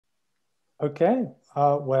Okay,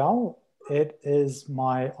 well, it is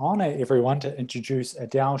my honor, everyone, to introduce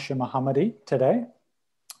Adel Shirmohammadi today.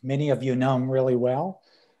 Many of you know him really well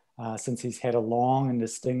since he's had a long and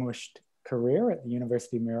distinguished career at the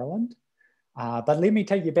University of Maryland. But let me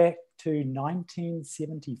take you back to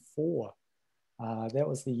 1974. That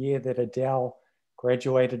was the year that Adel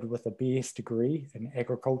graduated with a BS degree in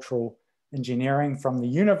agricultural engineering from the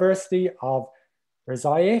University of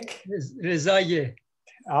Rizaiye.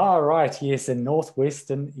 Ah, right, yes, in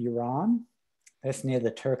northwestern Iran. That's near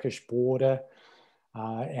the Turkish border.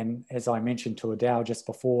 And as I mentioned to Adel just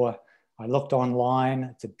before, I looked online.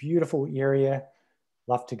 It's a beautiful area.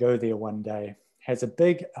 Love to go there one day. Has a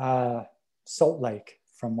big salt lake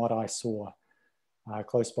from what I saw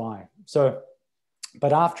close by.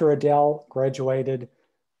 But after Adel graduated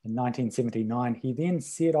in 1979, he then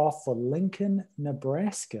set off for Lincoln,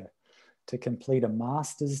 Nebraska to complete a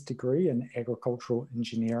master's degree in agricultural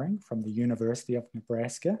engineering from the University of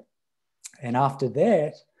Nebraska. And after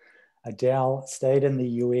that, Adel stayed in the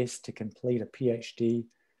US to complete a PhD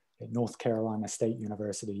at North Carolina State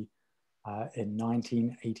University in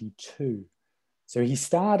 1982. So he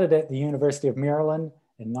started at the University of Maryland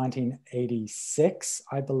in 1986,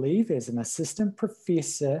 I believe, as an assistant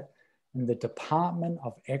professor in the Department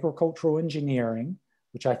of Agricultural Engineering,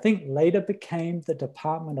 which I think later became the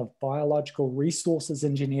Department of Biological Resources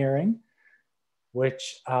Engineering,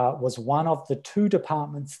 which was one of the two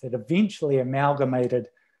departments that eventually amalgamated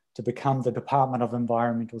to become the Department of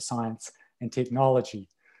Environmental Science and Technology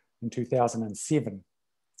in 2007.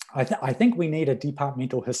 I think we need a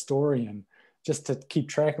departmental historian just to keep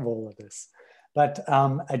track of all of this. But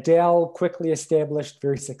Adel quickly established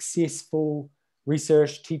very successful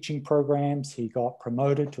research teaching programs. He got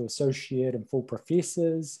promoted to associate and full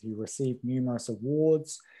professors. He received numerous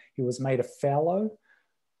awards. He was made a fellow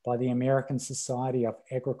by the American Society of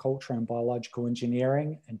Agriculture and Biological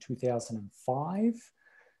Engineering in 2005.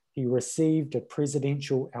 He received a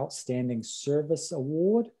Presidential Outstanding Service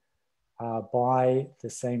Award by the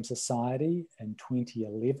same society in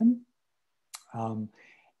 2011.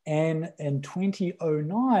 And in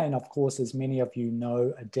 2009, of course, as many of you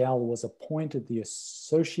know, Adel was appointed the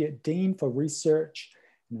Associate Dean for Research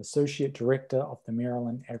and Associate Director of the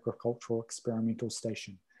Maryland Agricultural Experimental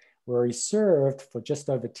Station, where he served for just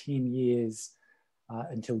over 10 years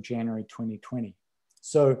until January 2020.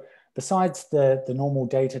 So besides the normal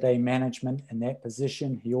day-to-day management in that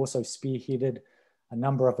position, he also spearheaded a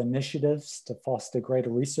number of initiatives to foster greater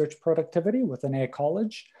research productivity within our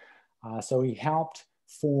college. So he helped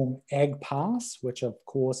form AgPass, which of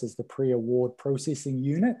course is the pre-award processing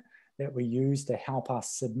unit that we use to help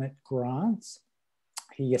us submit grants.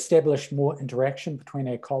 He established more interaction between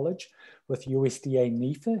our college with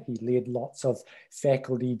USDA-NIFA. He led lots of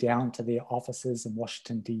faculty down to their offices in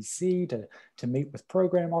Washington, DC to meet with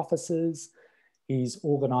program officers. He's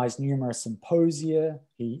organized numerous symposia.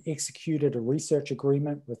 He executed a research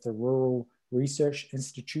agreement with the Rural Research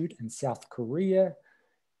Institute in South Korea.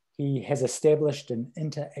 He has established an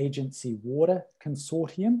interagency water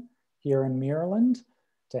consortium here in Maryland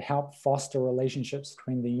to help foster relationships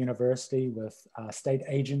between the university with state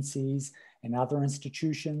agencies and other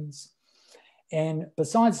institutions. And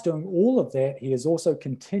besides doing all of that, he has also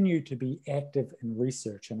continued to be active in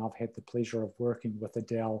research, and I've had the pleasure of working with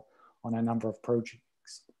Adel on a number of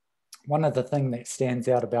projects. One of the things that stands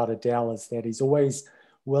out about Adel is that he's always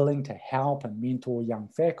willing to help and mentor young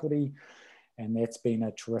faculty, and that's been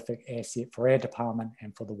a terrific asset for our department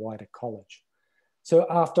and for the wider college. So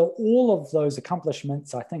after all of those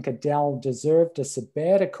accomplishments, I think Adel deserved a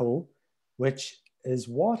sabbatical, which is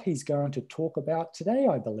what he's going to talk about today,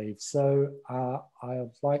 I believe. So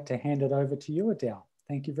I'd like to hand it over to you, Adel.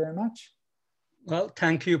 Thank you very much. Well,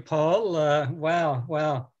 thank you, Paul.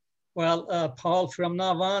 Wow. Well, Paul, from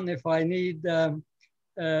now on, if I need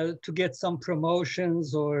to get some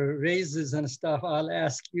promotions or raises and stuff, I'll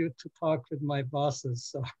ask you to talk with my bosses.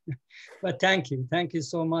 So, but thank you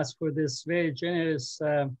so much for this very generous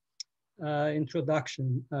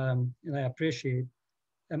introduction, and I appreciate.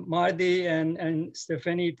 Mardi and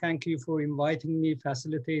Stephanie, thank you for inviting me,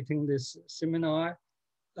 facilitating this seminar.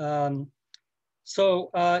 You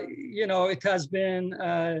know, it has been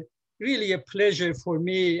really a pleasure for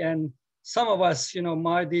me, and some of us, you know,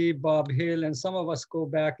 Mardi, Bob Hill, and some of us go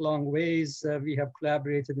back long ways. We have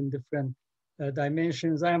collaborated in different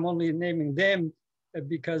dimensions. I'm only naming them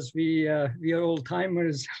because we are old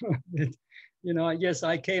timers. You know, yes,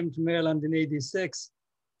 I came to Maryland in '86.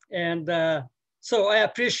 And so I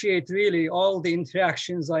appreciate really all the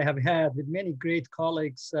interactions I have had with many great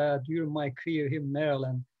colleagues during my career here in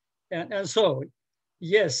Maryland. And so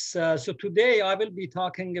Yes, so today I will be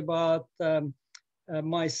talking about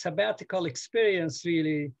my sabbatical experience,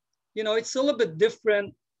 really. You know, it's a little bit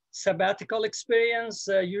different sabbatical experience.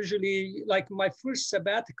 Usually, like my first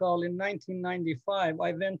sabbatical in 1995,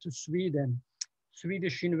 I went to Sweden,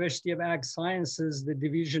 Swedish University of Ag Sciences, the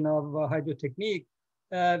division of hydrotechnique.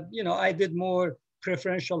 You know, I did more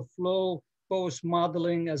preferential flow, both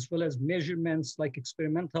modeling as well as measurements, like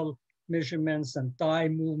experimental measurements and dye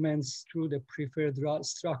movements through the preferred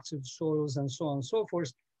structured soils and so on and so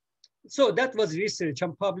forth. So that was research. I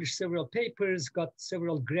published several papers, got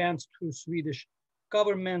several grants through Swedish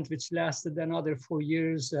government, which lasted another 4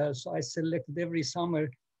 years. So I selected every summer,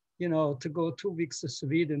 you know, to go 2 weeks to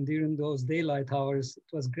Sweden during those daylight hours.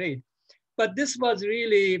 It was great. But this was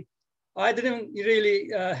really, I didn't really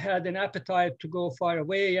had an appetite to go far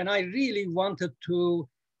away. And I really wanted to,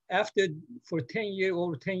 after for 10 years,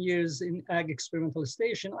 over 10 years in Ag Experimental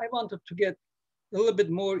Station, I wanted to get a little bit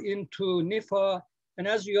more into NIFA. And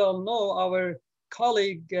as you all know, our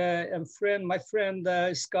colleague and friend, my friend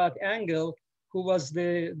Scott Engel, who was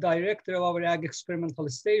the director of our Ag Experimental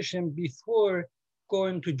Station before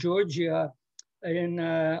going to Georgia in,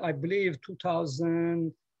 I believe,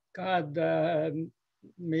 2000,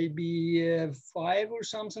 maybe 5 or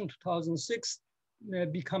something, 2006,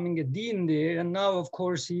 becoming a dean there. And now, of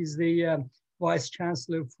course, he's the vice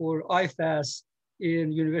chancellor for IFAS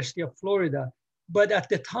in University of Florida. But at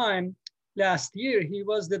the time, last year, he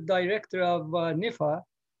was the director of NIFA.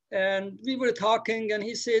 And we were talking and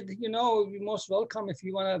he said, you know, you're most welcome if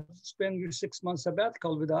you want to spend your 6 months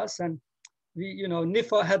sabbatical with us. And we, you know,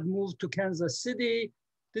 NIFA had moved to Kansas City.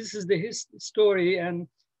 This is his story. And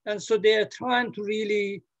so they're trying to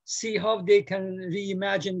really see how they can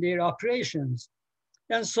reimagine their operations.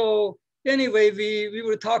 And so anyway, we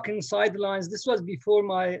were talking sidelines. This was before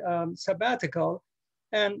my sabbatical.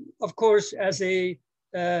 And of course, as a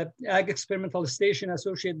Ag Experimental Station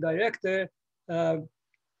Associate Director,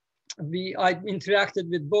 I interacted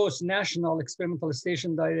with both National Experimental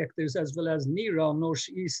Station Directors as well as NERA,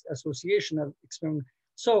 Northeast Association of Experimental.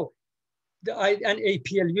 So, and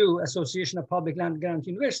APLU, Association of Public Land Grant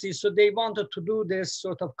Universities. So they wanted to do this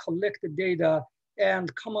sort of collected data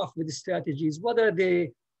and come up with strategies. What are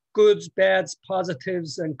the goods, bads,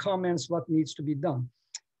 positives, and comments, what needs to be done?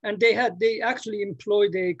 And they actually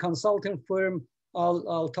employed a consulting firm.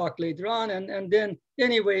 I'll talk later on. And then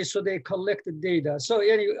anyway, so they collected data. So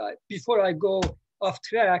anyway, before I go off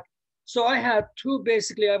track, so I had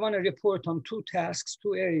basically, I want to report on 2 tasks,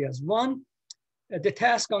 2 areas. One, the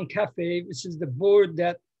task on CAFE, which is the board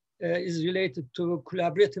that is related to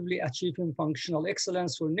collaboratively achieving functional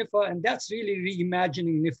excellence for NIFA. And that's really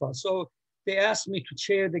reimagining NIFA. So they asked me to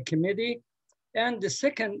chair the committee. And the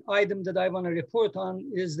second item that I want to report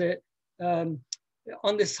on is that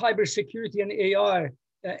on the cybersecurity and AR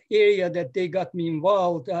area that they got me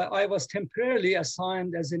involved, I was temporarily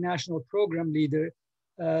assigned as a national program leader.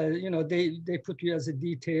 You know, they put you as a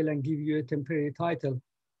detail and give you a temporary title.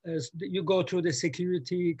 You go through the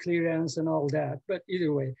security clearance and all that, but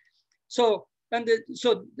either way. So,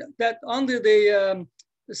 so that under the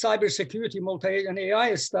cybersecurity, multi and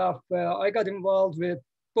AI stuff, I got involved with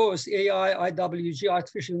both AI, IWG,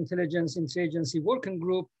 Artificial Intelligence Interagency Working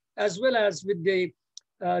Group, as well as with the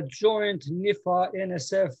joint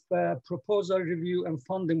NIFA-NSF proposal review and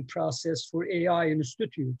funding process for AI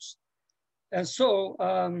institutes. And so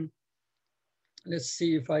let's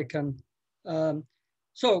see if I can.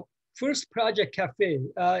 So first, Project Cafe,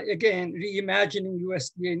 again, reimagining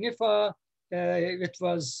USDA-NIFA. It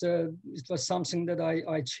was something that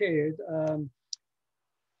I chaired.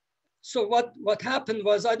 So what happened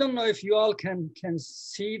was, I don't know if you all can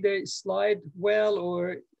see the slide well,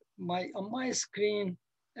 or on my screen,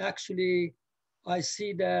 actually, I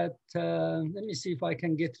see that, let me see if I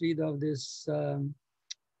can get rid of this.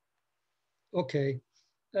 Okay,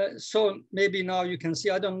 so maybe now you can see,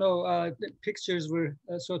 I don't know, the pictures were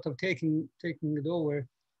sort of taking it over,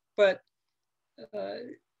 but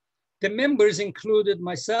the members included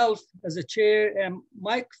myself as a chair and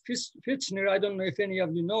Mike Fitzner. I don't know if any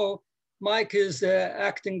of you know, Mike is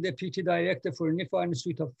acting deputy director for NIFA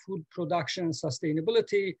Institute of Food Production and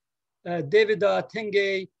Sustainability. Davida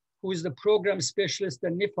Tenge, who is the program specialist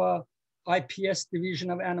at NIFA IPS Division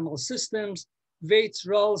of Animal Systems. Waits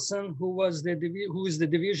Ralston, who is the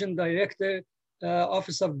division director,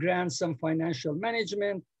 Office of Grants and Financial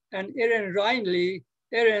Management. And Erin Reinley.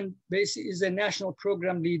 Erin basically is a national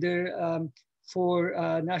program leader for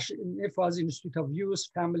NIFA's Institute of Youth,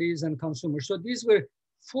 Families, and Consumers. So these were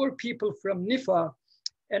 4 people from NIFA.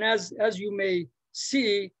 And as you may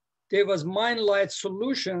see, there was Mine Light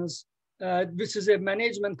Solutions, which is a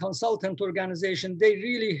management consultant organization, they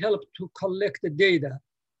really helped to collect the data.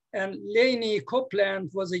 And Lainey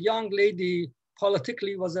Copeland was a young lady,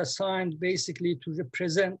 politically was assigned basically to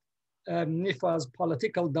represent NIFA's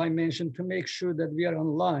political dimension to make sure that we are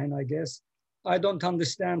online, I guess. I don't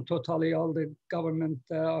understand totally all the government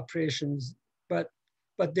operations, but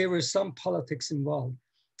there were some politics involved.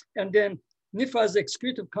 And then NIFA's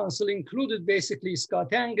executive council included basically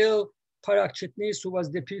Scott Engel, Parag Chitnis, who was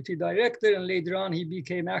deputy director, and later on he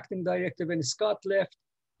became acting director when Scott left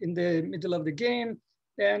in the middle of the game.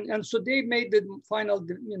 And so they made the final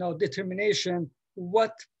determination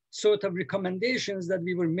what sort of recommendations that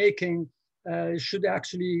we were making should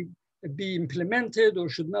actually be implemented or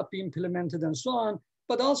should not be implemented and so on.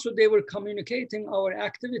 But also they were communicating our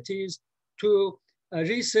activities to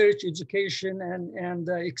research, education, and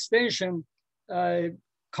extension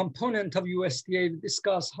component of USDA.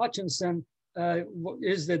 Gus Hutchinson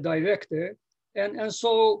is the director. And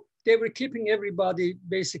so they were keeping everybody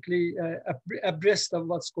basically abreast of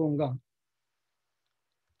what's going on.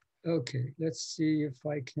 Okay, let's see if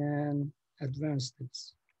I can advance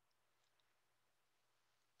this.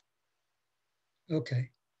 Okay,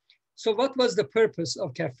 so what was the purpose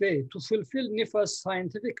of CAFE? To fulfill NIFA's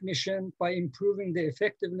scientific mission by improving the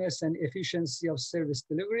effectiveness and efficiency of service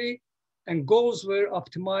delivery, and goals were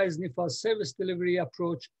optimize NIFA's service delivery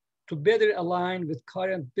approach to better align with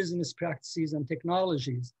current business practices and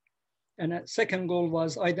technologies. And a second goal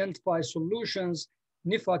was identify solutions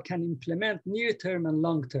NIFA can implement near-term and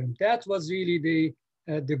long-term. That was really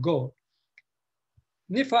the goal.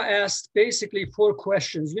 NIFA asked basically 4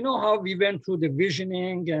 questions. You know how we went through the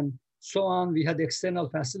visioning and so on, we had external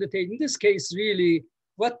facilitate. In this case, really,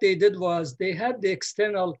 what they did was they had the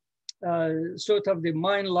external sort of the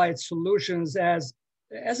Mindlight Solutions as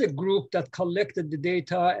a group that collected the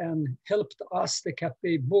data and helped us, the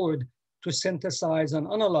CAFE board, to synthesize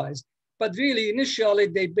and analyze. But really, initially,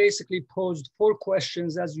 they basically posed 4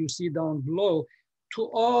 questions, as you see down below, to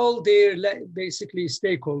all their basically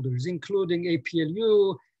stakeholders, including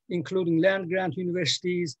APLU, including land-grant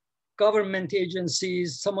universities, government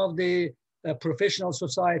agencies, some of the professional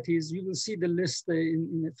societies. You will see the list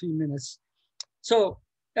in a few minutes. So,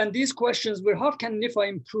 and these questions were, how can NIFA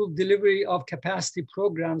improve delivery of capacity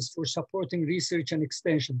programs for supporting research and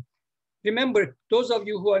extension? Remember, those of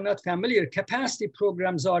you who are not familiar, capacity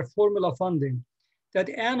programs are formula funding that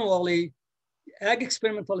annually ag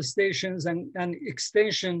experimental stations and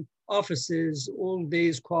extension offices, all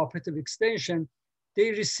days cooperative extension,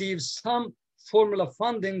 they receive some formula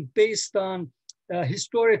funding based on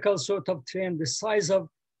historical sort of trend, the size of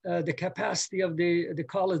the capacity of the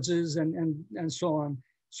colleges and so on.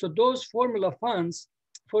 So those formula funds,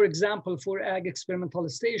 for example, for ag experimental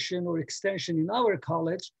station or extension in our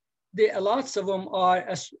college, lots of them are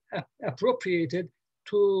appropriated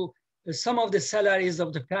to some of the salaries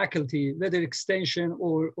of the faculty, whether extension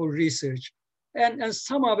or research. And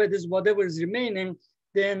some of it is whatever is remaining,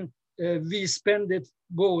 then we spend it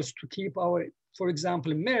both to keep our, for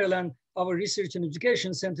example, in Maryland, our research and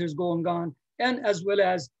education centers going on, and as well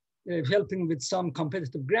as helping with some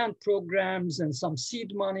competitive grant programs and some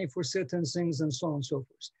seed money for certain things and so on and so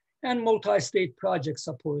forth, and multi-state project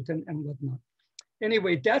support and whatnot.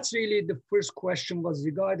 Anyway, that's really the first question was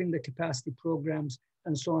regarding the capacity programs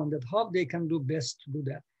and so on, that how they can do best to do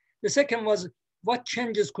that. The second was what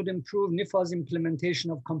changes could improve NIFA's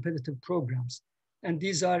implementation of competitive programs? And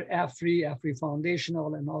these are AFRI, AFRI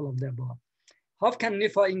Foundational, and all of the above. How can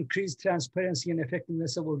NIFA increase transparency and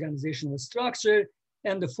effectiveness of organizational structure?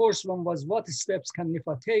 And the fourth one was what steps can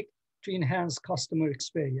NIFA take to enhance customer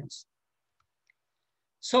experience?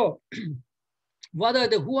 So, who are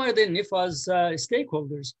the NIFA's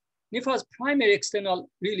stakeholders? NIFA's primary external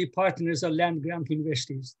really partners are land grant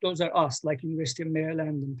universities. Those are us, like University of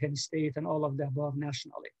Maryland and Penn State and all of the above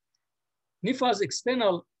nationally. NIFA's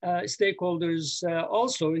external stakeholders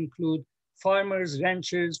also include farmers,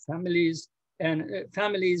 ranchers, families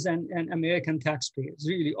and American taxpayers,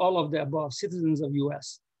 really all of the above, citizens of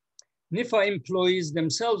US. NIFA employees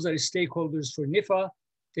themselves are stakeholders for NIFA.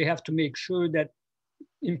 They have to make sure that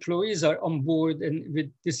employees are on board and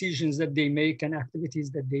with decisions that they make and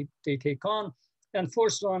activities that they take on. And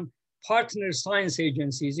fourth one, partner science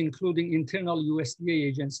agencies, including internal USDA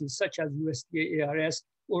agencies such as USDA ARS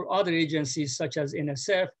or other agencies such as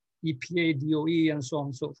NSF, EPA, DOE, and so on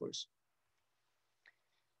and so forth.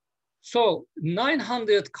 So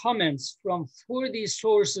 900 comments from 40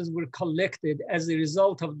 sources were collected as a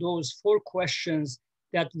result of those 4 questions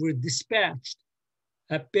that were dispatched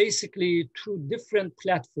basically through different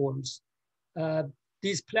platforms.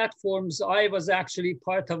 These platforms, I was actually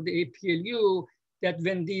part of the APLU, that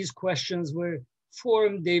when these questions were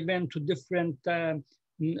formed, they went to different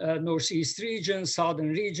Northeast region, Southern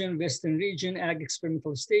region, Western region, Ag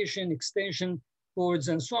Experimental Station, Extension boards,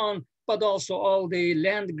 and so on, but also all the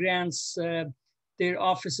land grants, their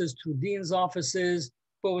offices through dean's offices,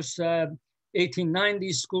 both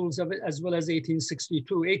 1890s schools as well as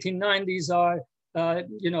 1862. 1890s are,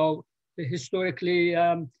 historically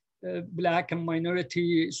Black and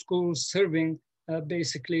minority schools serving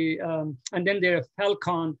basically, and then there are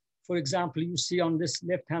Falcon, for example, you see on this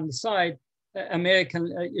left-hand side,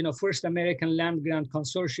 American, first American Land Grant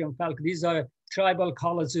Consortium, Falcon. These are tribal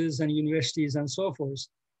colleges and universities and so forth.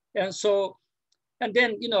 And so, and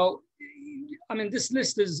then, I mean, this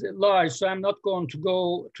list is large, so I'm not going to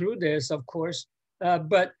go through this, of course,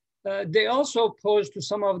 but they also pose to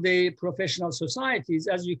some of the professional societies.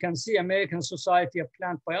 As you can see, American Society of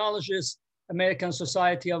Plant Biologists, American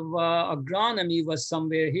Society of Agronomy was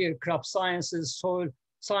somewhere here, crop sciences, soil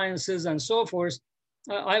sciences, and so forth.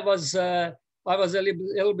 I was a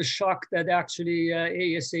little bit shocked that actually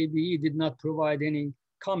ASABE did not provide any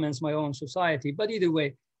comments, my own society, but either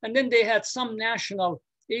way. And then they had some national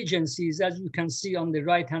agencies, as you can see on the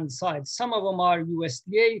right-hand side. Some of them are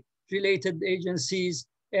USDA-related agencies,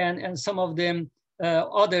 and some of them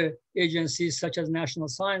other agencies such as National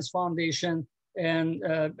Science Foundation and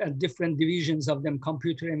different divisions of them,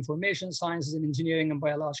 computer information sciences and engineering and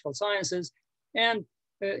biological sciences. And,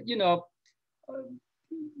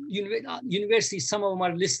 universities, some of them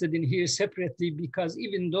are listed in here separately because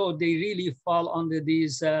even though they really fall under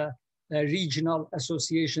these regional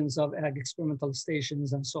associations of ag experimental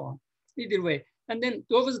stations and so on. Either way, and then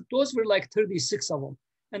those were like 36 of them.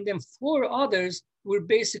 And then 4 others were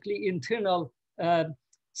basically internal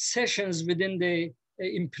sessions within the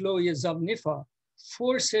employees of NIFA.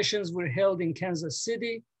 4 sessions were held in Kansas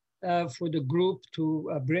City for the group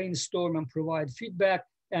to brainstorm and provide feedback,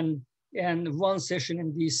 and 1 session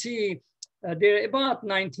in DC. There are about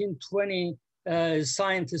 19, 20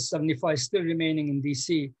 scientists of NIFA still remaining in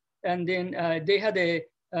DC. And then they had a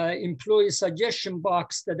employee suggestion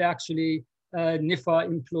box that actually NIFA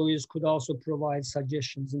employees could also provide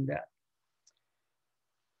suggestions in that.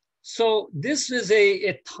 So this is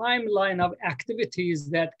a timeline of activities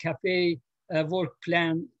that CAFE work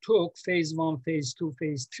plan took, phase 1, phase 2,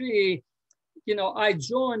 phase 3. I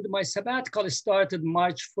joined, my sabbatical started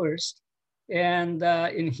March 1st, and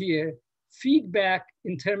in here, feedback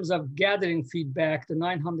in terms of gathering feedback, the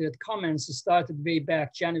 900 comments started way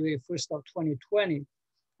back January 1st of 2020.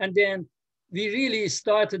 And then we really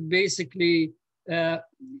started basically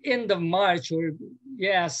end of March, or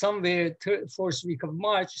somewhere first week of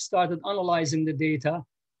March, started analyzing the data,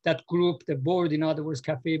 that group, the board, in other words,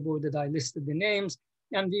 CAFE board that I listed the names,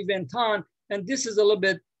 and we went on. And this is a little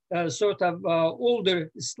bit sort of older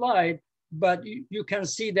slide, but you can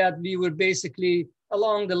see that we were basically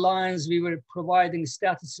along the lines, we were providing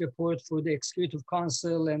status report for the Executive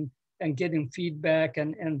Council and getting feedback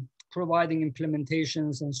and providing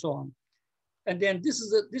implementations and so on. And then this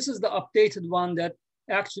is the updated one that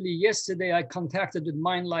actually yesterday I contacted with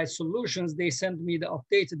MindLight Solutions. They sent me the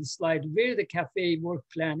updated slide where the CAFE work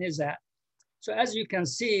plan is at. So as you can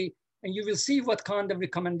see, and you will see what kind of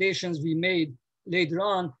recommendations we made later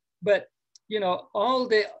on, but all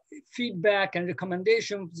the feedback and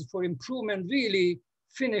recommendations for improvement really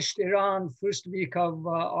finished around first week of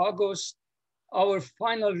August. Our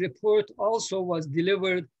final report also was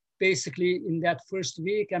delivered basically in that first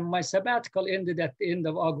week, and my sabbatical ended at the end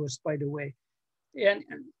of August, by the way. And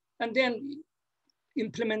then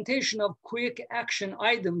implementation of quick action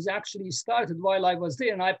items actually started while I was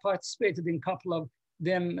there, and I participated in a couple of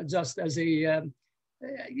them just as a,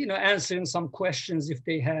 answering some questions if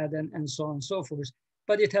they had, and so on and so forth.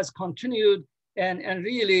 But it has continued, and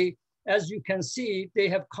really, as you can see, they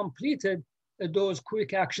have completed those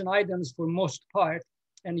quick action items for most part,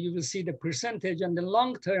 and you will see the percentage, and the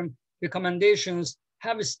long-term recommendations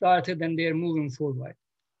have started and they're moving forward.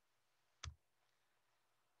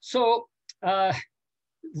 So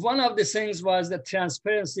one of the things was the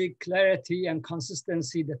transparency, clarity, and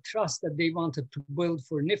consistency, the trust that they wanted to build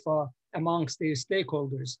for NIFA amongst their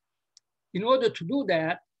stakeholders. In order to do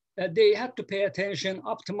that, they had to pay attention,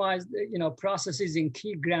 optimize processes in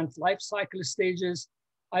key grant life cycle stages.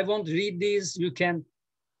 I won't read these. You can,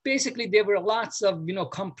 basically there were lots of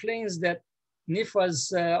complaints that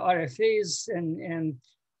NIFA's RFAs and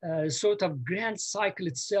sort of grant cycle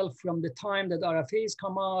itself, from the time that RFAs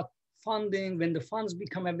come out, funding, when the funds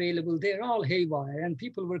become available, they're all haywire, and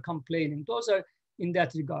people were complaining. Those are in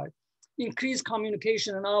that regard. Increased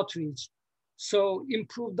communication and outreach. So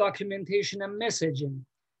improved documentation and messaging,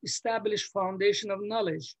 establish foundation of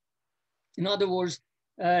knowledge, In other words,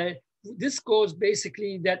 this goes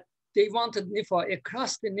basically that they wanted NIFA,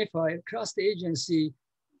 across the agency,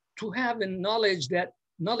 to have a knowledge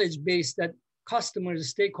base that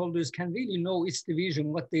customers, stakeholders can really know its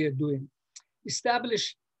division, what they are doing.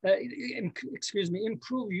 Establish,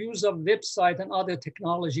 improve use of website and other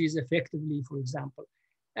technologies effectively, for example.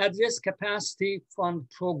 Address capacity fund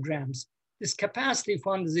programs. This capacity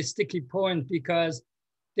fund is a sticky point because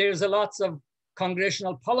there's a lots of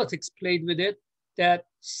congressional politics played with it, that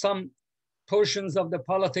some portions of the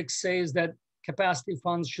politics says that capacity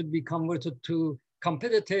funds should be converted to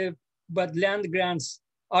competitive, but land grants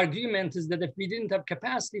argument is that if we didn't have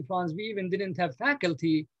capacity funds, we even didn't have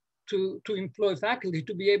faculty to employ faculty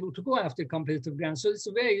to be able to go after competitive grants. So it's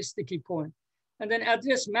a very sticky point. And then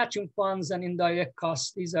address matching funds and indirect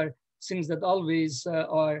costs. These are things that always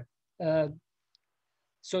are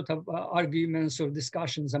sort of arguments or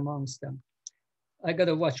discussions amongst them. I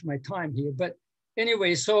gotta watch my time here, but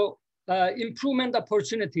anyway, so improvement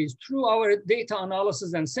opportunities. Through our data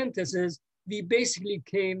analysis and synthesis, we basically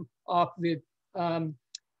came up with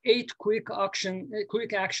 8 quick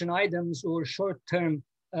action items or short-term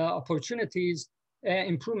opportunities,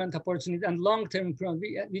 improvement opportunities, and long-term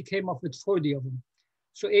improvement. We came up with 40 of them.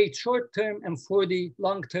 So 8 short-term and 40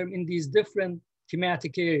 long-term in these different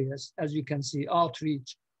thematic areas, as you can see: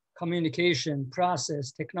 outreach, communication,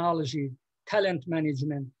 process, technology, talent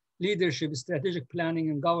management, leadership, strategic planning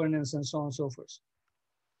and governance, and so on and so forth.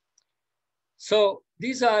 So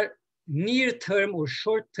these are near-term or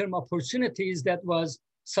short-term opportunities that was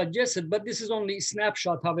suggested, but this is only a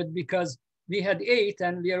snapshot of it because we had 8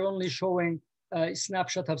 and we are only showing a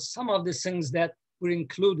snapshot of some of the things that were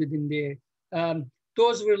included in there.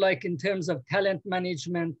 Those were like in terms of talent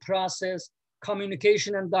management, process,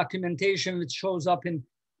 communication and documentation, which shows up in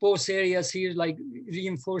both areas here, like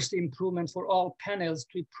reinforced improvement for all panels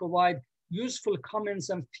to provide useful comments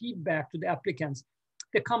and feedback to the applicants.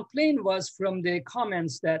 The complaint was from the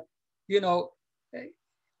comments that, you know,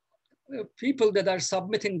 people that are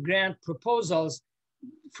submitting grant proposals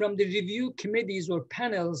from the review committees or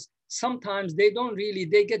panels, sometimes they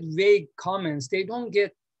get vague comments. They don't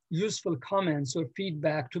get useful comments or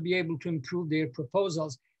feedback to be able to improve their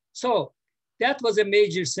proposals. So that was a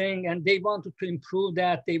major thing, and they wanted to improve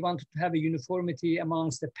that. They wanted to have a uniformity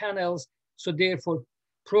amongst the panels. So therefore,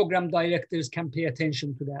 program directors can pay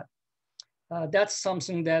attention to that. That's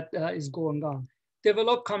something that is going on.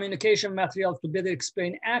 Develop communication materials to better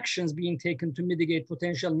explain actions being taken to mitigate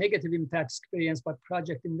potential negative impacts experienced by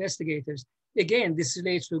project investigators. Again, this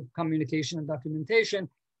relates to communication and documentation.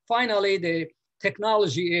 Finally, the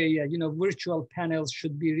technology area, you know, virtual panels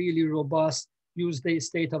should be really robust, use the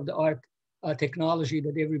state-of-the-art technology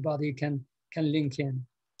that everybody can link in.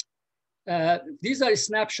 These are a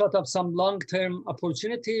snapshot of some long-term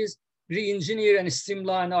opportunities. Re-engineer and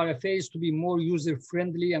streamline RFAs to be more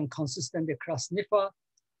user-friendly and consistent across NIFA.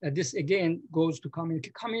 This again goes to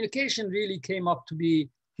communication. Communication really came up to be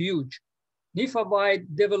huge.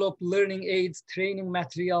 NIFA-wide develop learning aids, training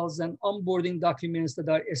materials, and onboarding documents that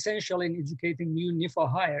are essential in educating new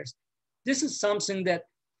NIFA hires. This is something that,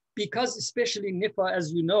 because especially NIFA,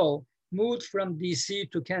 as you know, moved from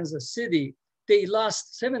DC to Kansas City, they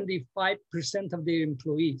lost 75% of their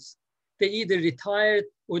employees. They either retired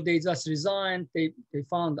or they just resigned, they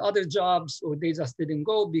found other jobs, or they just didn't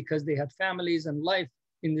go because they had families and life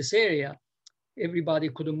in this area. Everybody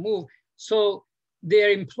couldn't move. So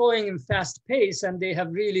they're employing in fast pace, and they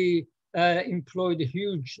have really employed a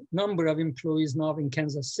huge number of employees now in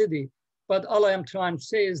Kansas City. But all I am trying to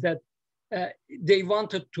say is that they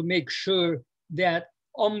wanted to make sure that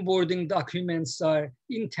onboarding documents are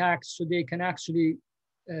intact so they can actually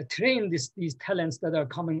train these talents that are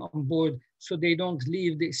coming on board so they don't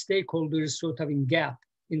leave the stakeholders sort of in gap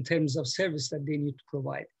in terms of service that they need to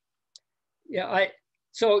provide. Yeah,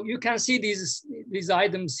 so you can see these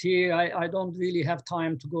items here. I don't really have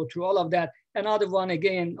time to go through all of that. Another one,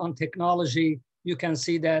 again, on technology, you can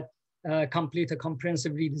see that complete a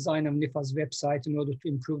comprehensive redesign of NIFA's website in order to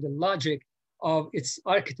improve the logic of its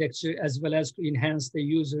architecture as well as to enhance the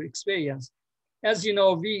user experience. As you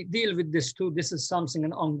know, we deal with this too. This is something,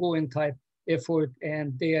 an ongoing type effort,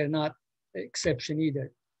 and they are not an exception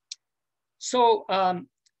either. So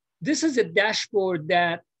this is a dashboard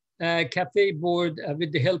that Cafe Board,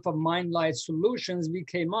 with the help of MindLight Solutions, we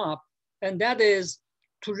came up, and that is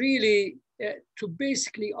to really, to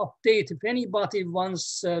basically update, if anybody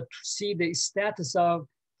wants to see the status of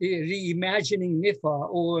the reimagining NIFA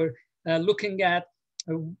or looking at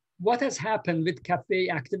what has happened with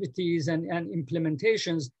CAFE activities and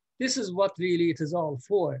implementations, this is what really it is all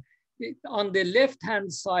for. On the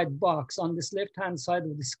left-hand side box, on this left-hand side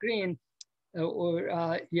of the screen,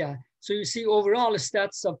 Yeah. So you see overall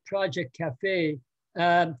stats of Project Cafe,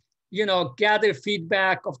 you know, gather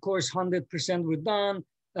feedback, of course, 100% were done,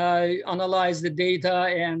 analyze the data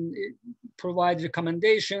and provide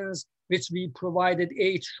recommendations, which we provided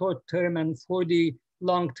 8 short-term and 40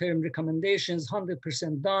 long-term recommendations,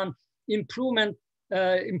 100% done.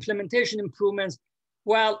 Implementation improvements,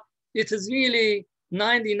 well, it is really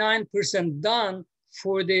 99% done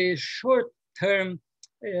for the short-term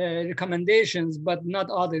recommendations, but not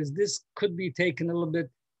others. This could be taken a little bit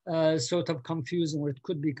sort of confusing, or it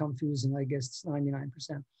could be confusing. I guess it's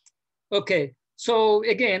 99%. Okay, so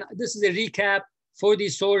again, this is a recap: 40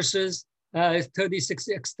 sources, 36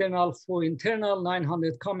 external, 4 internal,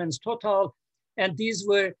 900 comments total. And these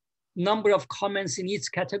were number of comments in each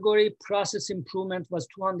category. Process improvement was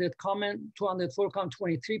 204 comment,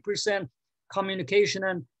 23%. Communication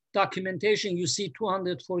and documentation, you see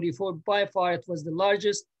 244, by far it was the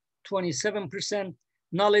largest, 27%.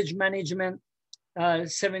 Knowledge management,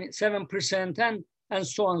 77%, and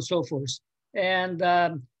so on and so forth. And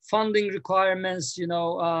funding requirements, you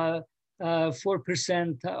know,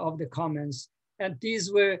 4% of the comments. And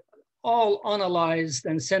these were all analyzed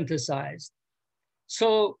and synthesized.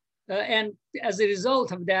 So, and as a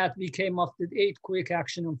result of that, we came up with 8 quick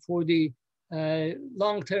action and 40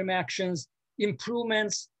 long-term actions.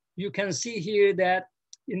 Improvements, you can see here that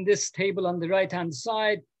in this table on the right-hand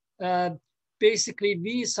side, basically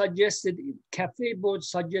we suggested, Cafe Board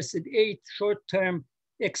suggested 8 short-term.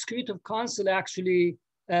 Executive Council actually,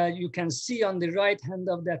 you can see on the right hand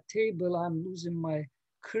of that table, I'm losing my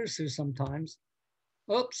cursor sometimes.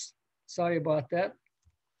 Oops, sorry about that.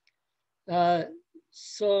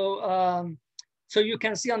 So you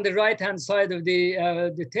can see on the right-hand side of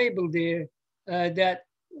the table there that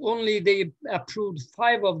only they approved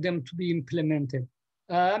 5 of them to be implemented.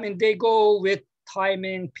 I mean, they go with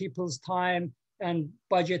timing, people's time, and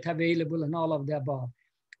budget available, and all of the above.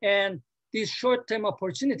 And these short-term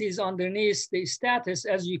opportunities underneath the status,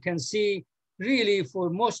 as you can see, really for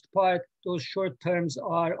most part, those short terms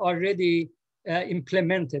are already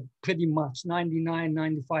implemented pretty much, 99,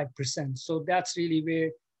 95%. So that's really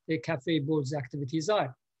where the Cafe Board's activities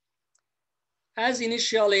are. As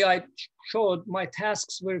initially I showed, my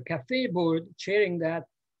tasks were Cafe Board, chairing that,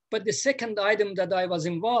 but the second item that I was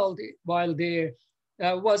involved while there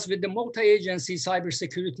was with the multi-agency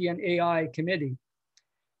cybersecurity and AI committee.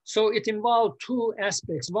 So it involved 2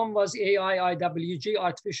 aspects. One was AI-IWG,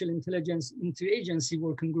 Artificial Intelligence Interagency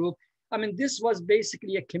Working Group. I mean, this was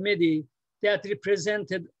basically a committee that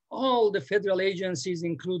represented all the federal agencies,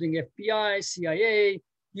 including FBI, CIA,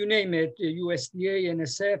 you name it, USDA,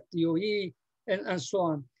 NSF, DOE, and so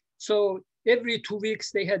on. So every 2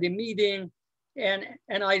 weeks they had a meeting, and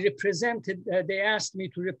I represented, they asked me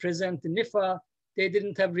to represent the NIFA. They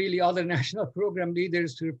didn't have really other national program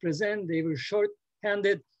leaders to represent. They were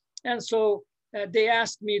short-handed. And so they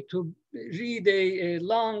asked me to read a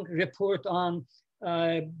long report on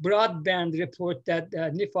broadband report that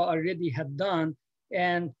NIFA already had done.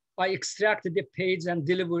 And I extracted the page and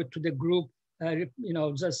delivered to the group, you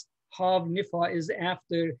know, just how NIFA is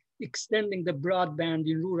after extending the broadband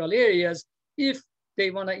in rural areas. If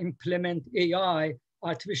they want to implement AI,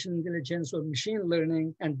 artificial intelligence or machine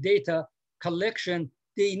learning and data collection,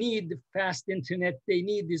 they need fast internet, they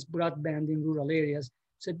need this broadband in rural areas.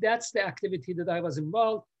 So that's the activity that I was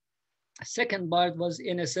involved. Second part was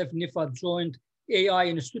NSF NIFA joint AI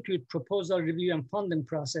Institute proposal review and funding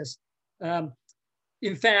process.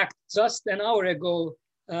 In fact, just an hour ago,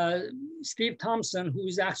 Steve Thompson, who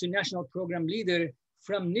is actually national program leader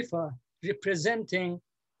from NIFA, representing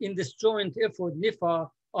in this joint effort NIFA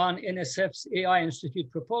on NSF's AI Institute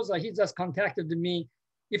proposal, he just contacted me.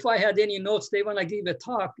 If I had any notes, they want to give a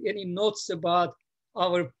talk, any notes about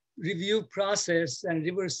our review process and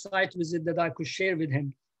reverse site visit that I could share with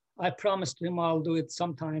him. I promised him I'll do it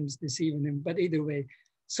sometimes this evening, but either way.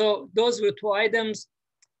 So those were 2 items.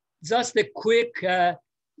 Just a quick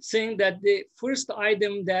thing that the first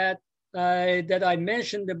item that I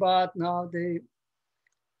mentioned about now,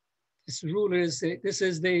 this rule is, this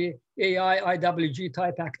is the AI IWG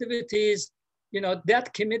type activities. You know,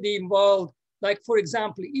 that committee involved, like for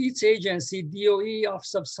example, each agency, DOE,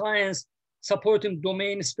 Office of Science, supporting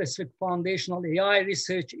domain-specific foundational AI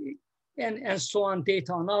research, and so on,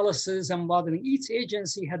 data analysis and modeling. Each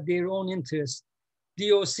agency had their own interests.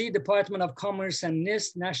 DOC, Department of Commerce, and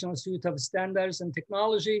NIST, National Institute of Standards and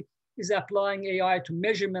Technology, is applying AI to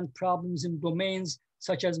measurement problems in domains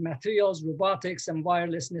such as materials, robotics, and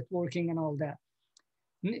wireless networking and all that.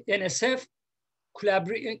 NSF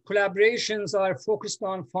collaborations are focused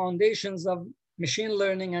on foundations of machine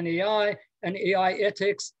learning and AI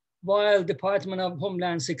ethics, while Department of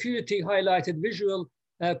Homeland Security highlighted visual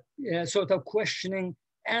sort of questioning,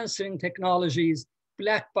 answering technologies,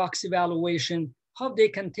 black box evaluation, how they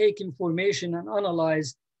can take information and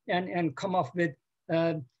analyze and come up with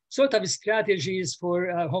sort of strategies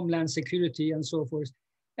for Homeland Security and so forth.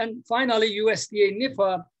 And finally,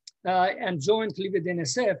 USDA-NIFA and jointly with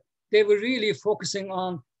NSF, they were really focusing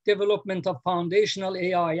on development of foundational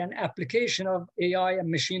AI and application of AI and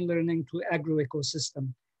machine learning to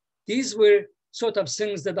agro-ecosystem. These were sort of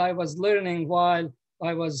things that I was learning while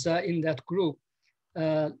I was in that group.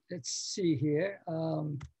 Let's see here.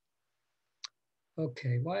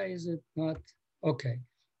 Okay, why is it not? Okay,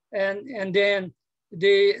 and then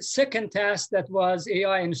the second task that was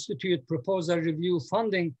AI Institute proposal review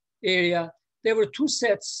funding area, there were two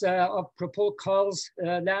sets of proposals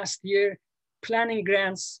last year. Planning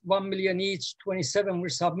grants, 1 million each, 27 were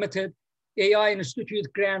submitted. AI Institute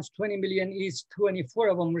grants, 20 million each, 24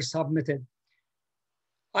 of them were submitted.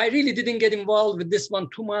 I really didn't get involved with this one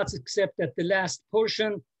too much, except at the last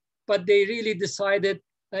portion, but they really decided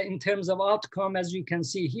in terms of outcome, as you can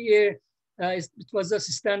see here, it was a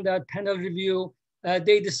standard panel review.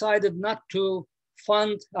 They decided not to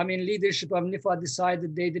fund, I mean, leadership of NIFA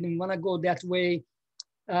decided they didn't want to go that way.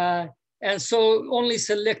 And so only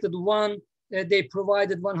selected one. They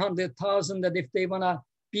provided 100,000 that if they want to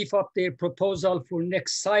beef up their proposal for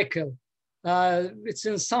next cycle, it's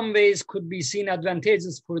in some ways could be seen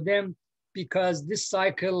advantageous for them because this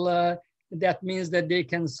cycle, that means that they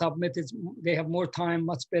can submit it, they have more time,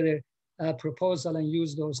 much better proposal and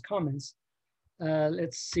use those comments.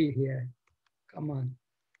 Let's see here, come on.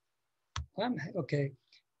 Okay,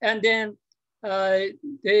 and then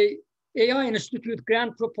the AI Institute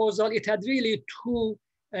grant proposal, it had really two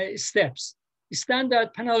steps.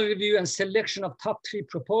 Standard panel review and selection of top 3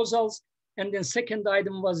 proposals. And then second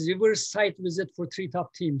item was reverse site visit for 3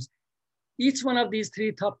 top teams. Each one of these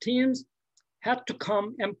 3 top teams had to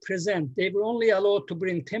come and present. They were only allowed to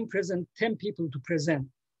bring 10 people to present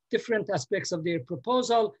different aspects of their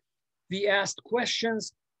proposal. We asked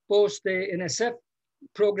questions, both the NSF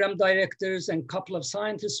program directors and a couple of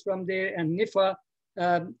scientists from there and NIFA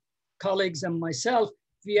colleagues and myself.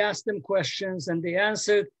 We asked them questions and they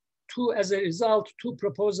answered. As a result, 2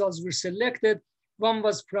 proposals were selected. One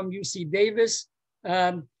was from UC Davis.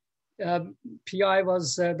 PI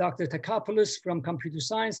was Dr. Takopoulos from computer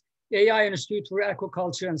science, AI Institute for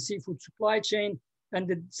Aquaculture and Seafood Supply Chain. And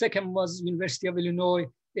the second was University of Illinois,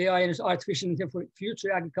 AI and Artificial Intelligence for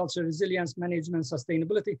Future Agriculture, Resilience, Management,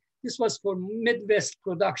 Sustainability. This was for Midwest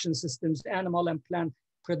production systems, animal and plant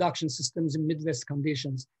production systems in Midwest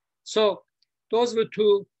conditions. So those were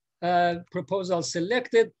 2 proposals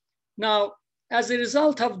selected. Now, as a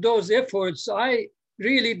result of those efforts, I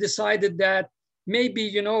really decided that maybe,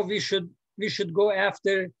 you know, we should go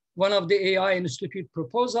after one of the AI Institute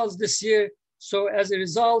proposals this year. So as a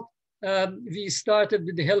result, we started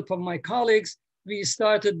with the help of my colleagues. We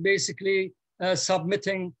started basically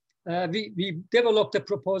submitting, we developed a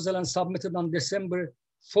proposal and submitted on December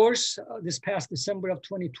 4th, this past December of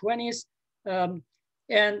 2020.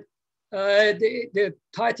 The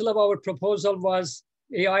title of our proposal was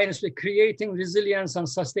AI Institute Creating Resilience and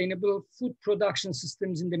Sustainable Food Production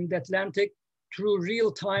Systems in the Mid-Atlantic through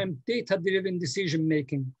Real-Time Data-Driven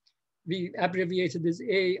Decision-Making. We abbreviated as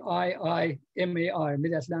AIIMAR,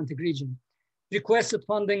 Mid-Atlantic Region. Requested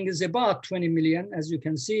funding is about 20 million, as you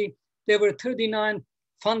can see. There were 39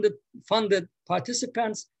 funded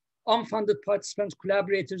participants. Unfunded participants,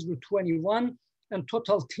 collaborators were 21, and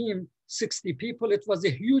total team, 60 people. It was a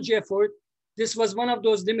huge effort. This was one of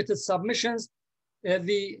those limited submissions.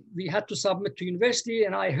 We had to submit to university,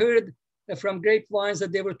 and I heard from grapevines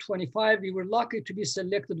that there were 25. We were lucky to be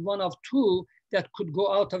selected one of 2 that could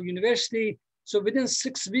go out of university. So within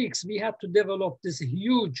 6 weeks, we had to develop this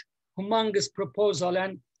huge, humongous proposal,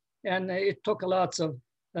 and it took a lots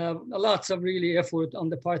of really effort on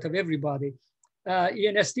the part of everybody.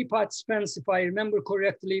 ENST participants, if I remember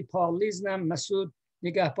correctly, Paul Lisnam, Masoud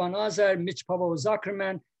Nigahban Azar, Mitch Pavo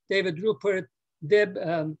Zuckerman, David Rupert, Deb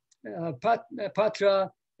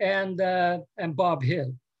Patra, and Bob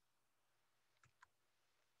Hill.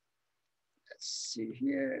 Let's see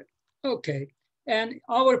here. Okay, and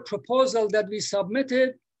our proposal that we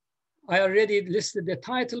submitted, I already listed the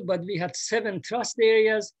title, but we had 7 trust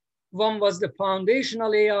areas. One was the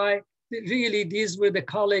foundational AI. Really, these were the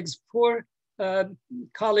colleagues, 4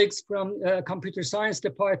 colleagues from computer science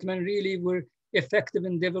department really were effective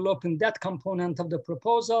in developing that component of the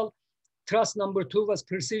proposal. Trust number 2 was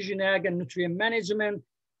precision ag and nutrient management.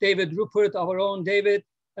 David Rupert, our own David,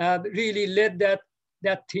 really led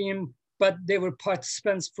that team, but they were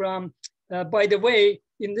participants from, by the way,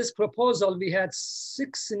 in this proposal, we had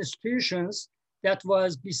 6 institutions that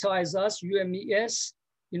was besides us: UMES,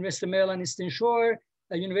 University of Maryland Eastern Shore,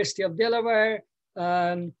 University of Delaware,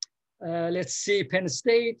 let's see, Penn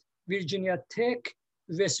State, Virginia Tech,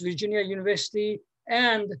 West Virginia University,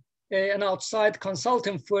 and an outside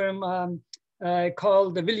consulting firm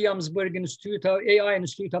called the Williamsburg Institute of AI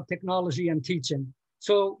Institute of Technology and Teaching.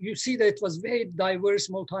 So you see that it was very diverse,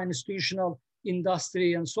 multi-institutional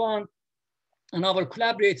industry and so on. And our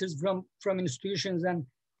collaborators from institutions and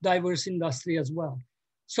diverse industry as well.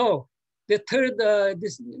 So the third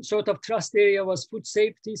this sort of trust area was food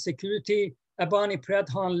safety, security. Abani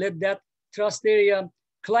Pradhan led that trust area.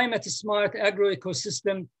 Climate smart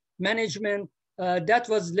agroecosystem management. That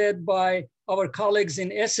was led by our colleagues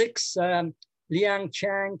in Essex, Liang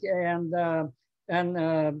Chang and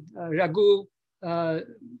Raghu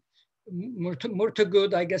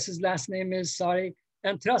Murtagud, I guess his last name is, sorry.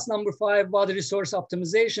 And trust number 5, water resource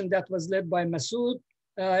optimization, that was led by Masood.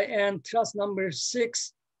 And trust number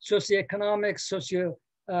 6, socioeconomic,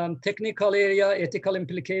 socio-technical area, ethical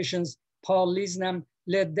implications, Paul Liesnam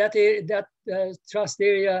led that trust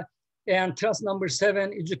area. And trust number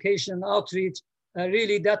 7, education and outreach,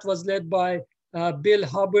 really that was led by Bill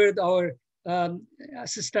Hubbard, our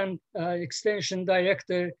assistant extension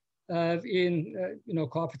director in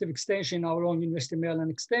cooperative extension, our own University of Maryland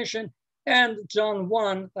extension, and John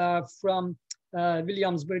Wan from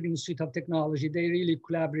Williamsburg Institute of Technology. They really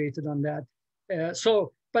collaborated on that.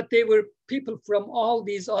 But they were people from all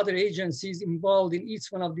these other agencies involved in each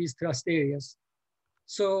one of these trust areas.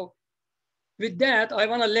 So with that, I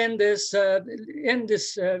want to end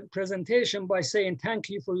this presentation by saying thank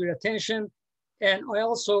you for your attention. And I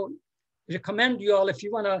also recommend you all, if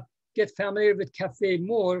you want to get familiar with CAFE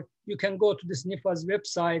more, you can go to this NIFA's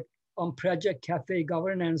website on Project CAFE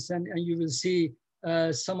Governance, and you will see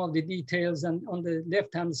some of the details. And on the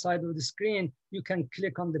left-hand side of the screen, you can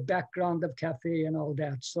click on the background of CAFE and all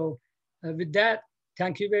that. So with that,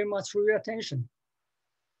 thank you very much for your attention.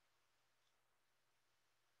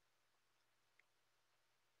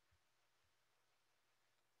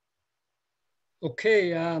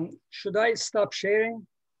 Okay, should I stop sharing?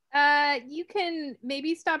 You can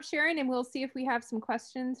maybe stop sharing and we'll see if we have some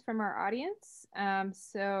questions from our audience.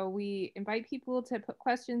 So we invite people to put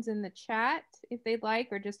questions in the chat if they'd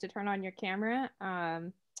like, or just to turn on your camera.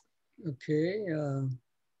 Okay.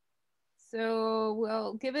 So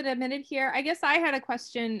we'll give it a minute here. I guess I had a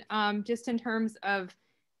question just in terms of,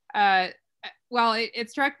 well, it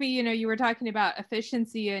struck me, you were talking about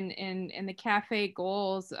efficiency and the CAFE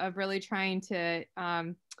goals of really trying to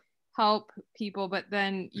help people, but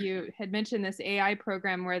then you had mentioned this AI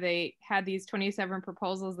program where they had these 27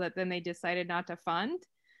 proposals that then they decided not to fund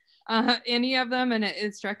any of them, and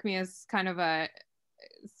it struck me as kind of a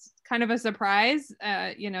surprise,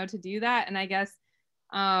 to do that. And I guess,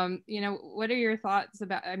 what are your thoughts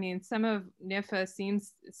about? I mean, some of NIFA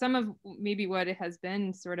seems, some of maybe what it has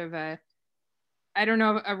been sort of a, I don't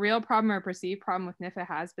know, a real problem or a perceived problem with NIFA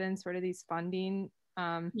has been sort of these funding.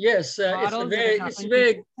 Yes, it's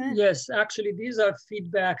very, yes, actually, these are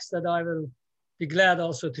feedbacks that I will be glad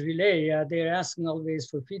also to relay. They're asking always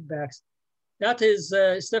for feedbacks. That is,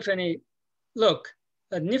 Stephanie, look,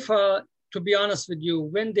 NIFA, to be honest with you,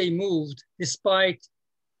 when they moved, despite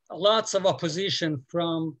lots of opposition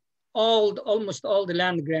from almost all the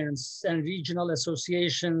land grants and regional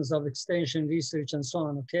associations of extension research and so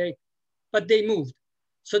on, okay? But they moved.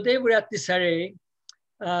 So they were at disarray.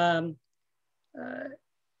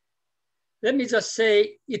 Let me just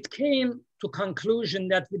say, it came to conclusion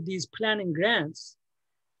that with these planning grants,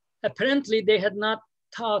 apparently they had not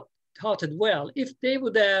thought it well. If they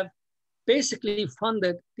would have basically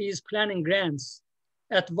funded these planning grants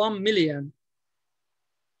at 1 million,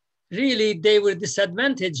 really they were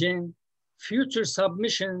disadvantaging future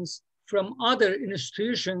submissions from other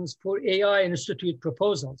institutions for AI Institute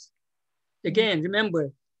proposals. Again,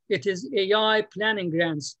 remember, it is AI planning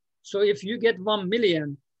grants. So if you get 1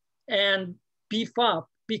 million and beef up,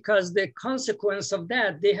 because the consequence of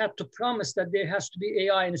that, they had to promise that there has to be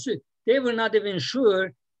AI Institute. They were not even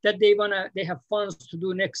sure that they have funds to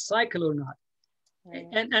do next cycle or not. Right.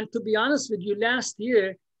 And to be honest with you, last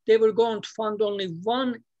year, they were going to fund only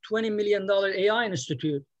one $20 million AI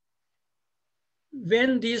Institute.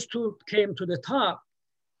 When these two came to the top,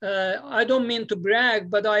 I don't mean to brag,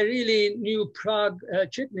 but I really knew Prague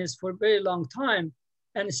Chitnis for a very long time.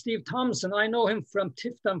 And Steve Thompson, I know him from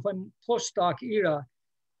TIFTAM, from postdoc era.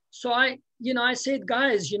 So I said,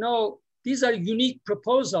 guys, these are unique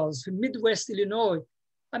proposals from Midwest Illinois.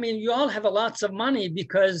 I mean, you all have lots of money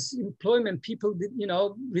because employment people,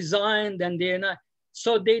 resigned and they're not.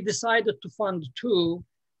 So they decided to fund two.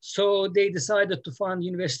 So they decided to fund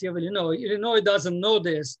University of Illinois. Illinois doesn't know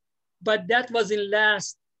this, but that was in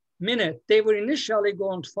last minute. They were initially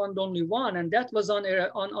going to fund only one, and that was on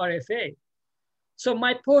RFA. So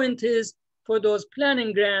my point is, for those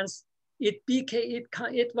planning grants, it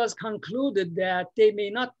was concluded that they may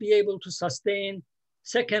not be able to sustain.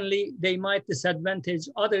 Secondly, they might disadvantage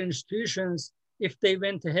other institutions if they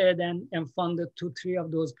went ahead and funded 2-3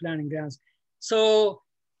 of those planning grants. So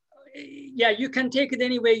yeah, you can take it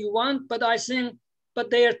any way you want, but I think,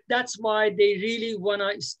 that's why they really want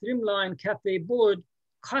to streamline CAFE board,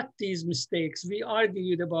 cut these mistakes. We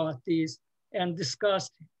argued about these and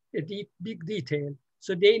discussed a big detail.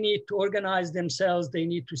 So they need to organize themselves. They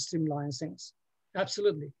need to streamline things.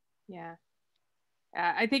 Absolutely. Yeah.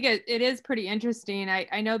 I think it is pretty interesting.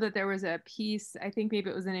 I know that there was a piece, I think maybe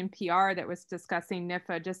it was an NPR that was discussing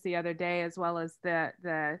NIFA just the other day, as well as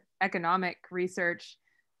the Economic Research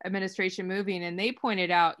Administration moving. And they pointed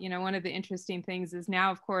out, one of the interesting things is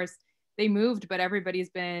now, of course, they moved, but everybody's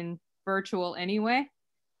been virtual anyway.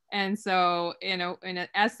 And so, in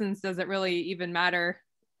essence, does it really even matter,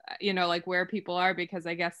 like where people are? Because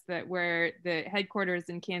I guess that where the headquarters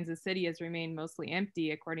in Kansas City has remained mostly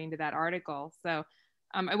empty, according to that article. So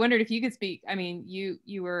I wondered if you could speak. I mean,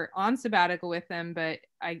 you were on sabbatical with them, but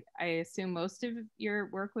I assume most of your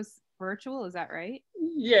work was virtual. Is that right?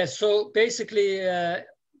 Yeah. So basically,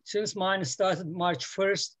 since mine started March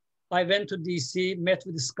 1st, I went to DC, met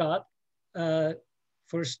with Scott.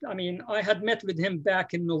 First, I mean, I had met with him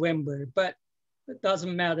back in November, but it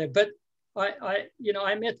doesn't matter. But I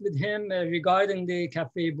met with him regarding the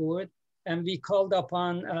CAFE board, and we called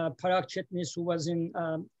upon Parag Chetnis, who was in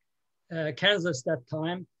Kansas that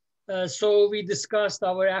time. So we discussed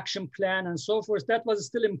our action plan and so forth. That was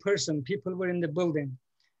still in person. People were in the building.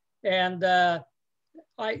 And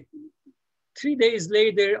 3 days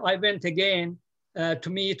later, I went again to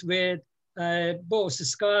meet with both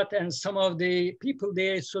Scott and some of the people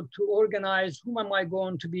there, so to organize whom am I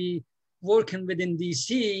going to be working with in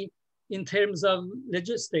DC in terms of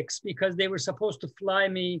logistics, because they were supposed to fly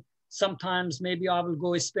me. Sometimes maybe I will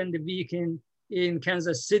go spend a week in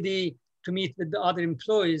Kansas City to meet with the other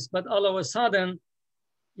employees. But all of a sudden,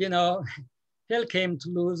 hell came to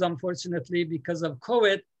loose, unfortunately, because of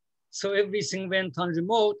COVID. So everything went on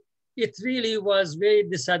remote. It really was very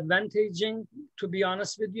disadvantaging, to be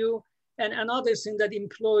honest with you. And another thing that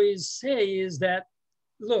employees say is that,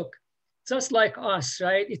 look, just like us,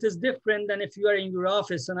 right? It is different than if you are in your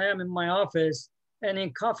office and I am in my office, and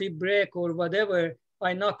in coffee break or whatever,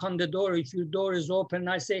 I knock on the door. If your door is open,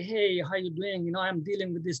 I say, hey, how you doing? I'm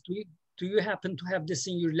dealing with this. Do you happen to have this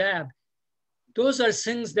in your lab? Those are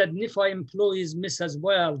things that NIFA employees miss as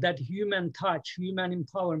well, that human touch, human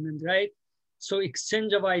empowerment, right? So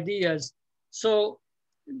exchange of ideas. So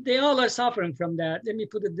they all are suffering from that. Let me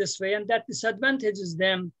put it this way. And that disadvantages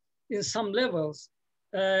them in some levels.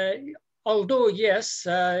 Although, yes,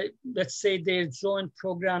 let's say they joint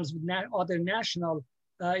programs with other national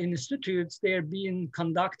institutes, they're being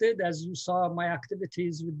conducted. As you saw, my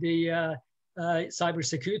activities with the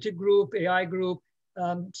cybersecurity group, AI group.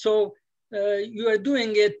 So you are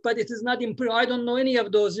doing it, but it is not important. I don't know any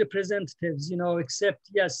of those representatives, except,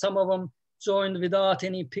 yes, some of them joined without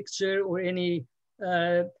any picture or any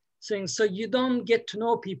thing. So you don't get to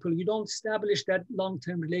know people. You don't establish that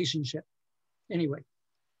long-term relationship anyway.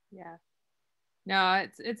 Yeah. No,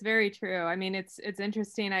 it's very true. I mean, it's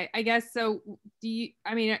interesting. I guess, so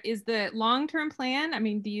is the long-term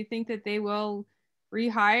plan, do you think that they will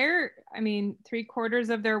rehire, 3/4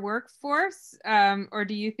 of their workforce? Or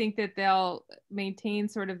do you think that they'll maintain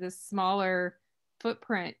sort of this smaller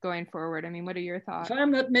footprint going forward? What are your thoughts? If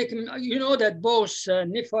I'm not making, that both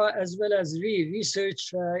NIFA as well as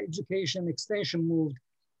Research, Education, Extension moved.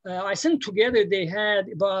 I think together they had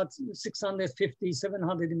about 650,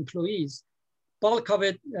 700 employees. Bulk of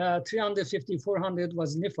it, 350, 400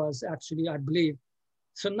 was NIFA's actually, I believe.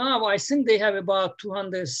 So now I think they have about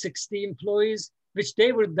 260 employees, which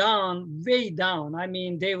they were down, way down.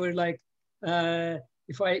 They were like,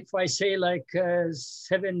 if I say like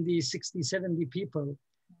 70, 60, 70 people.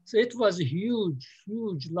 So it was a huge,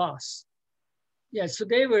 huge loss. Yeah, so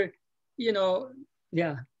they were,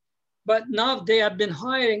 yeah. But now they have been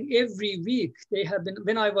hiring every week. They have been,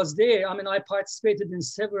 when I was there, I participated in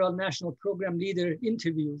several national program leader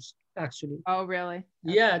interviews, actually. Oh, really?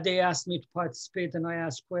 Okay. Yeah, they asked me to participate and I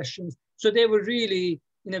asked questions. So they were really,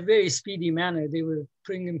 in a very speedy manner, they were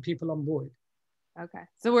bringing people on board. Okay,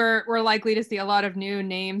 so we're likely to see a lot of new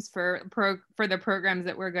names for the programs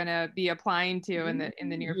that we're going to be applying to in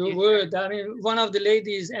the near future. You would. One of the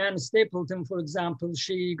ladies, Ann Stapleton, for example,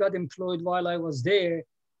 she got employed while I was there.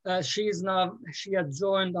 She had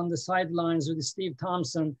joined on the sidelines with Steve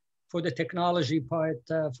Thompson for the technology part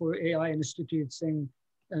for AI institutes and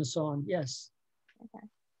so on. Yes. Okay.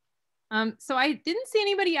 So I didn't see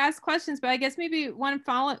anybody ask questions, but I guess maybe one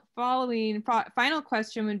final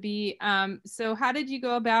question would be, so how did you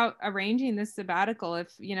go about arranging this sabbatical? If,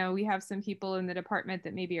 you know, we have some people in the department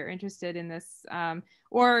that maybe are interested in this,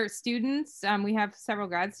 or students, we have several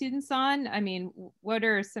grad students on. I mean, what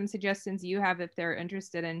are some suggestions you have if they're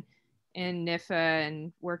interested in NIFA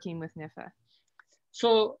and working with NIFA?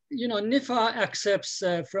 So, you know, NIFA accepts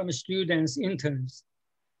from students interns.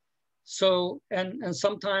 So, and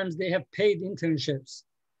sometimes they have paid internships.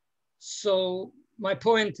 So my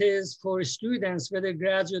point is for students, whether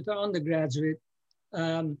graduate or undergraduate,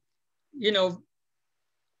 you know,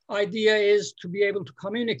 idea is to be able to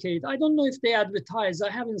communicate. I don't know if they advertise, I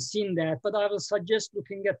haven't seen that, but I will suggest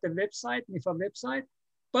looking at the website, NIFA website.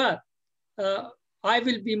 But I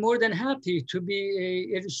will be more than happy to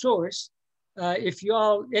be a resource. If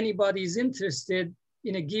anybody is interested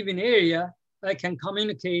in a given area, I can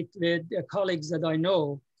communicate with colleagues that I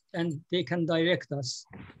know and they can direct us.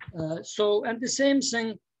 So, and the same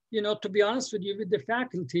thing, you know, to be honest with you, with the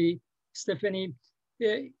faculty, Stephanie,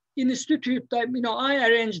 institute, you know, I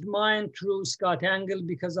arranged mine through Scott Angle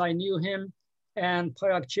because I knew him and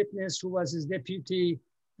Parag Chitnis, who was his deputy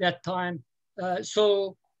that time.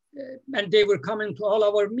 And they were coming to all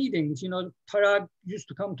our meetings. You know, Parag used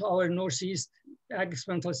to come to our Northeast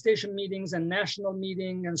Experimental Station meetings and national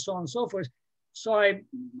meeting and so on and so forth. So I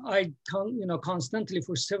you know, constantly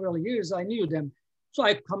for several years, I knew them. So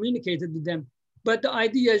I communicated with them. But the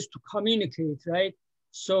idea is to communicate, right?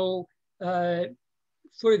 So,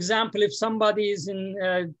 for example, if somebody is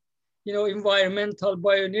in, you know, environmental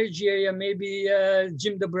bioenergy area, maybe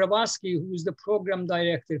Jim Dabrowski, who is the program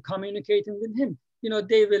director, communicating with him, you know,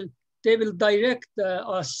 they will direct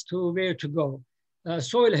us to where to go.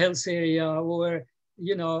 Soil health area, or,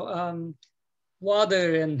 you know,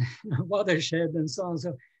 water and watershed and so on.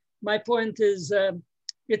 So my point is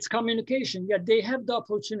it's communication. Yeah, they have the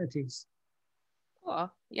opportunities.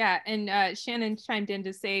 Cool. Yeah, and Shannon chimed in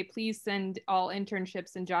to say, please send all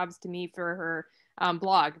internships and jobs to me for her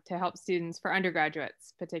blog to help students, for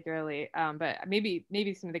undergraduates particularly, but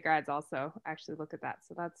maybe some of the grads also actually look at that.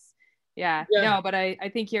 So that's, yeah. No, but I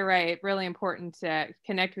think you're right. Really important to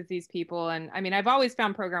connect with these people. And I mean, I've always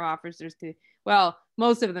found program officers to, well,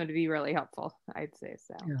 most of them to be really helpful, I'd say.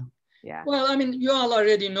 So, yeah. Well, I mean, you all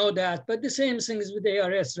already know that, but the same thing is with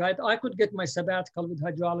ARS, right? I could get my sabbatical with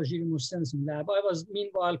Hydrology Remote Sensing Lab. I was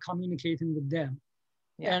meanwhile communicating with them.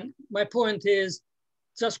 Yeah. And my point is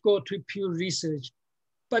just go to pure research.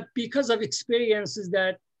 But because of experiences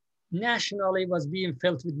that nationally was being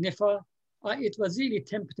felt with NIFA, it was really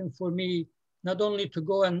tempting for me not only to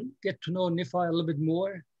go and get to know NIFA a little bit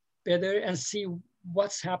more, better, and see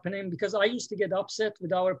what's happening, because I used to get upset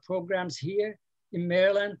with our programs here in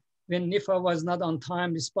Maryland when NIFA was not on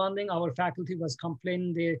time responding. Our faculty was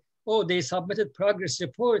complaining, they submitted progress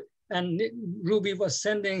report, and Ruby was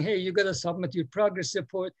sending, hey, you gotta submit your progress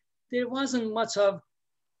report. There wasn't much of,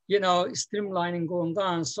 you know, streamlining going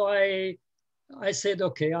on. So I said,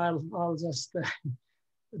 okay, I'll just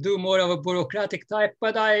do more of a bureaucratic type,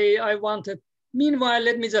 but I wanted, meanwhile,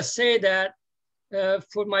 let me just say that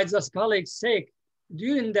for my just colleagues' sake,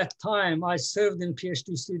 during that time, I served in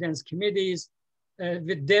PhD students committees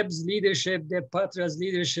with Deb's leadership, Deb Patra's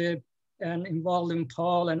leadership, and involved in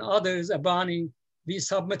Paul and others, Abani. We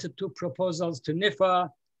submitted 2 proposals to NIFA.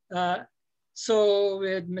 So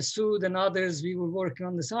with Masood and others, we were working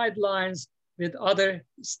on the sidelines with other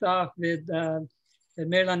staff, with the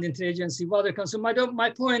Maryland Interagency Water Council. My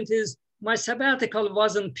point is, my sabbatical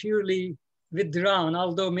wasn't purely withdrawn,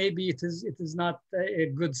 although maybe it is not a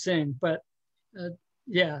good thing, but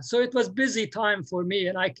yeah, so it was busy time for me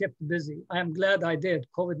and I kept busy. I'm glad I did.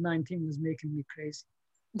 COVID-19 was making me crazy.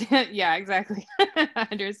 Yeah, exactly. I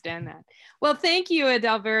understand that. Well, thank you,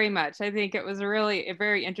 Adel, very much. I think it was really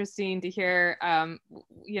very interesting to hear,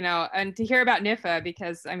 you know, and to hear about NIFA,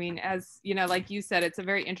 because I mean, as you know, like you said, it's a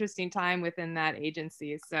very interesting time within that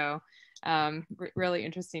agency. So really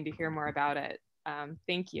interesting to hear more about it.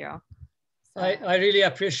 Thank you. So. I really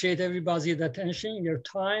appreciate everybody's attention, your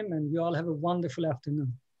time, and you all have a wonderful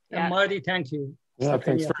afternoon. Yeah. And Marty, thank you. Yeah,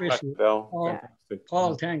 thanks very much, Adel.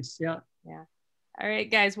 Paul, thanks. Yeah. Yeah. All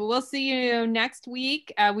right, guys. Well, we'll see you next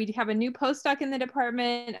week. We have a new postdoc in the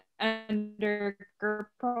department under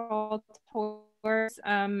Gerpal Tours.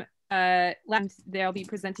 They'll be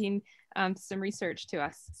presenting some research to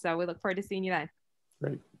us. So we look forward to seeing you then.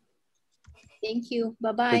 Great. Thank you.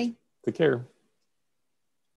 Bye-bye. Take care.